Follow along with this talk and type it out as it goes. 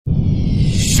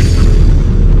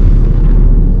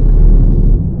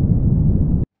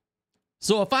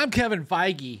So if I'm Kevin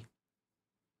Feige,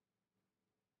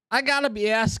 I gotta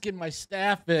be asking my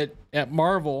staff at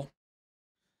Marvel,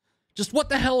 just what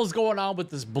the hell is going on with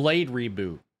this Blade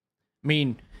reboot? I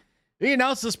mean, we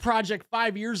announced this project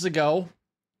 5 years ago,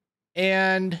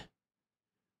 and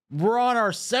we're on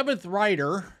our 7th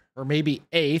writer, or maybe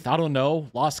 8th, I don't know,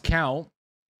 lost count.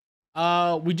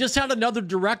 We just had another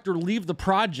director leave the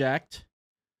project.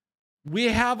 We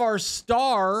have our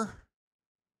star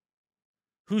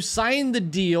who signed the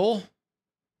deal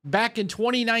back in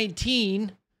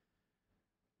 2019.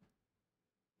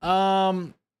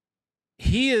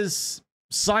 He is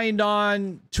signed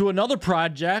on to another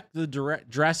project, the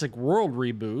Jurassic World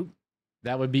reboot.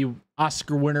 That would be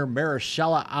Oscar winner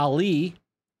Mahershala Ali.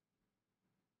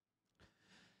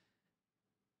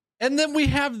 And then we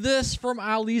have this from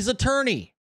Ali's attorney.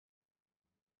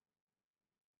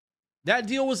 That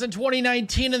deal was in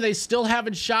 2019 and they still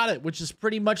haven't shot it, which is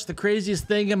pretty much the craziest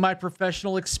thing in my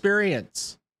professional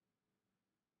experience.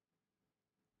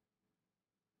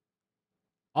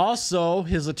 Also,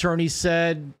 his attorney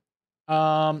said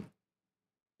he'll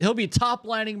be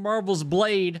top-lining Marvel's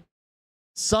Blade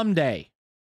someday.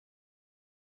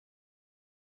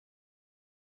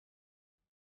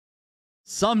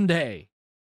 Someday.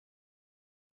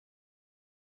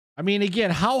 I mean, again,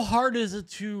 how hard is it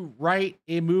to write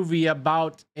a movie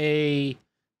about a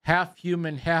half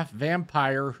human, half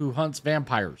vampire who hunts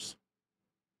vampires?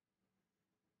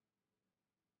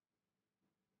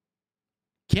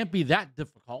 Can't be that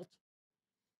difficult.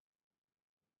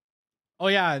 Oh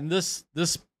yeah, and this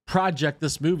project,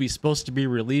 this movie, is supposed to be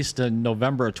released in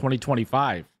November of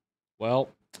 2025. Well,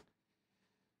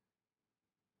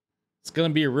 it's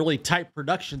going to be a really tight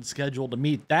production schedule to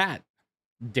meet that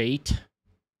date.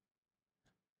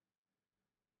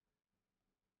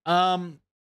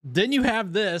 Then you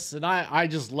have this, and I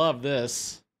just love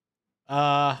this.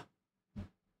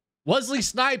 Wesley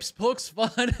Snipes pokes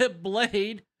fun at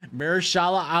Blade.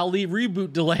 Mahershala Ali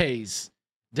reboot delays.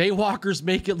 Daywalkers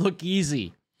make it look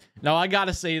easy. Now, I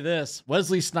gotta say this.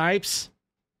 Wesley Snipes,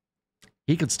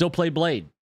 he could still play Blade.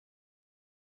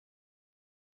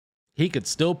 He could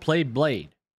still play Blade.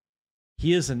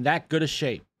 He is in that good a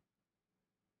shape.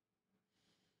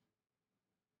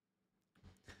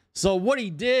 So what he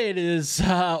did is,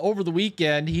 over the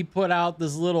weekend, he put out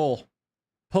this little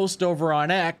post over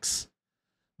on X.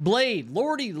 Blade,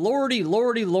 lordy, lordy,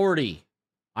 lordy, lordy.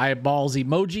 Eyeballs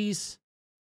emojis.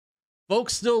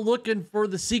 Folks still looking for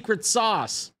the secret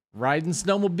sauce. Riding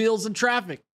snowmobiles in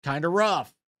traffic. Kind of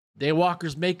rough.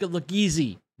 Daywalkers make it look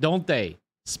easy, don't they?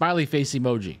 Smiley face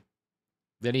emoji.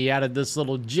 Then he added this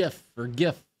little GIF or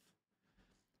GIF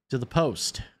to the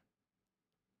post.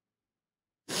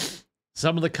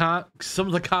 Some of the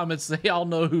comments, they all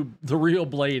know who the real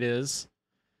Blade is.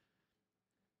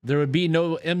 There would be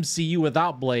no MCU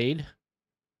without Blade.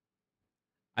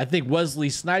 I think Wesley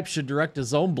Snipes should direct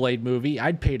his own Blade movie.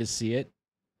 I'd pay to see it.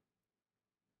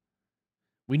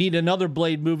 We need another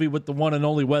Blade movie with the one and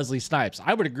only Wesley Snipes.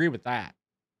 I would agree with that.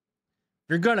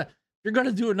 If you're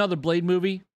gonna do another Blade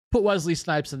movie, put Wesley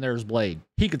Snipes in there as Blade.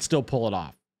 He could still pull it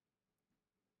off.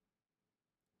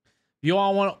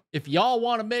 If y'all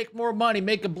want to make more money,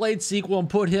 make a Blade sequel and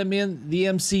put him in the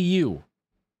MCU.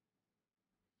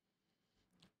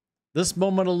 This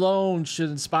moment alone should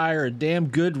inspire a damn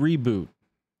good reboot.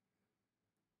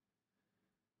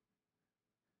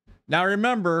 Now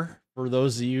remember, for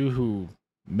those of you who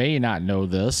may not know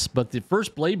this, but the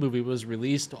first Blade movie was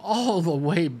released all the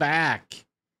way back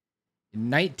in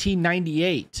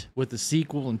 1998 with the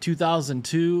sequel in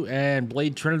 2002 and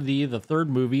Blade Trinity, the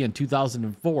third movie, in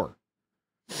 2004.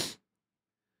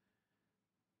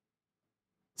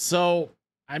 So,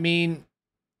 I mean,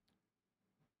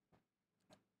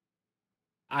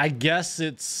 I guess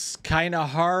it's kind of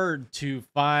hard to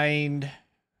find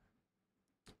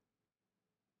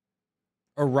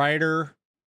a writer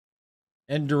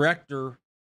and director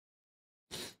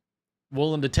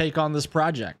willing to take on this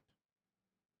project.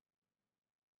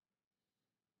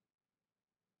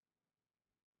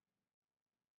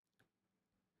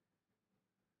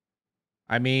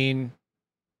 I mean,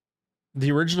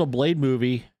 the original Blade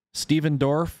movie, Steven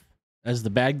Dorff as the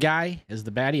bad guy, as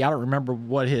the baddie. I don't remember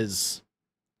what his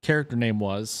character name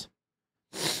was.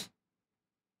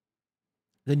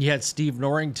 Then you had Steve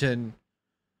Norrington,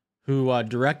 who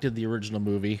directed the original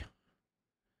movie.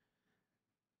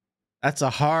 That's a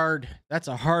hard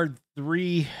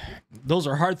three. Those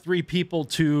are hard three people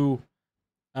to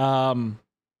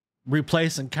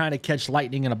replace and kind of catch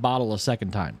lightning in a bottle a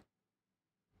second time.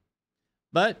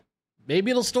 But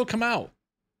maybe it'll still come out.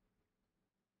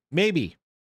 Maybe.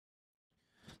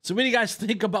 So what do you guys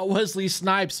think about Wesley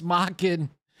Snipes mocking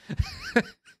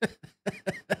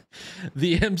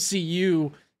The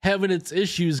MCU having its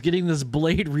issues getting this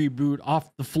Blade reboot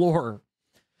off the floor.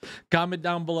 Comment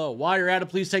down below. While you're at it,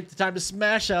 please take the time to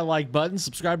smash that like button,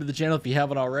 subscribe to the channel if you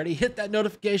haven't already, hit that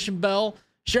notification bell,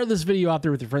 share this video out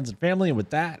there with your friends and family, and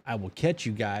with that, I will catch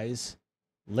you guys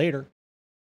later.